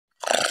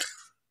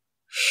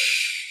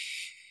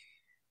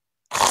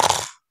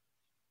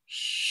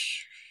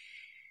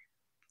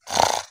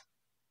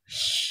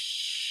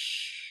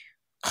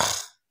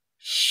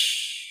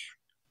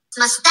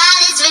My style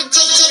is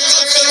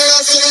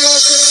ridiculous.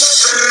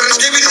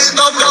 Skibidi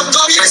dum dum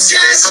dum, yes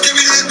yes.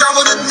 Skibidi dum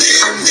dum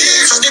dim.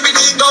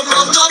 Skibidi dum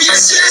dum dum,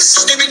 yes yes.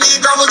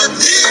 Skibidi dum dum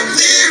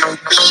dim.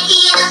 Pick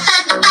it up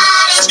at the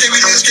body.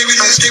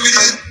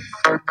 Skibidi.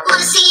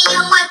 Wanna see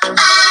you work your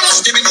body.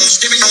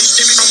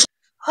 Skibidi.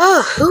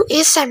 Oh, who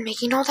is that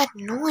making all that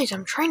noise?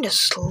 I'm trying to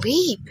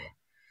sleep.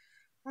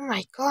 Oh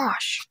my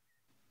gosh.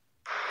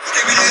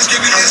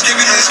 Skibidi.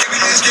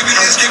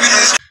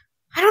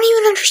 I don't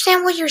even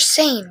understand what you're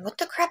saying. What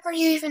the crap are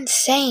you even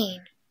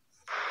saying?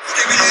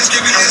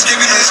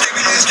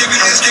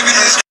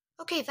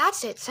 Okay,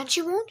 that's it. Since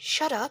you won't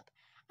shut up,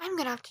 I'm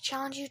gonna have to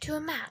challenge you to a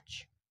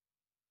match.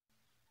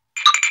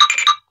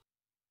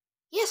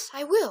 Yes,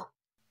 I will.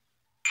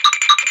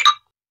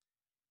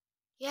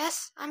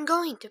 Yes, I'm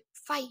going to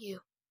fight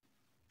you.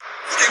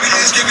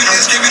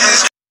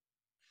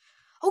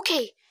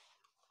 Okay,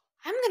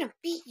 I'm gonna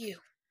beat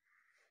you.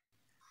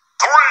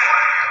 3,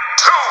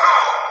 2,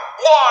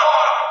 1,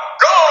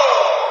 go!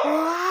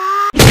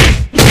 What?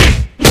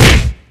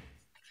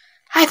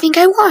 I think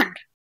I won.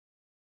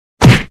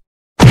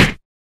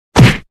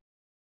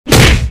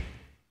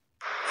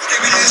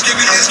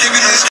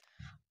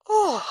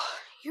 Oh,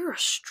 you're a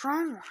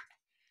strong one.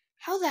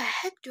 How the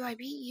heck do I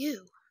beat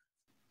you?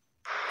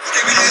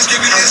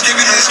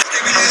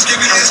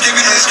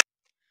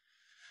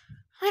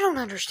 I don't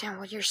understand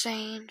what you're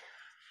saying.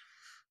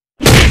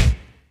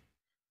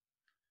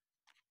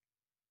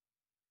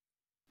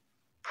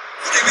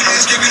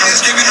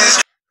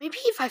 Maybe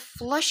if I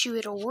flush you,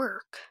 it'll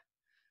work.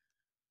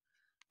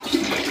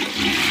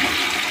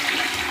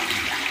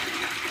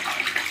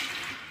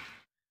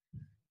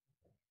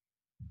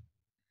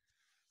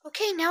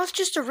 Okay, now it's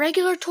just a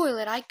regular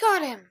toilet. I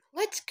got him.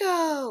 Let's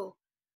go.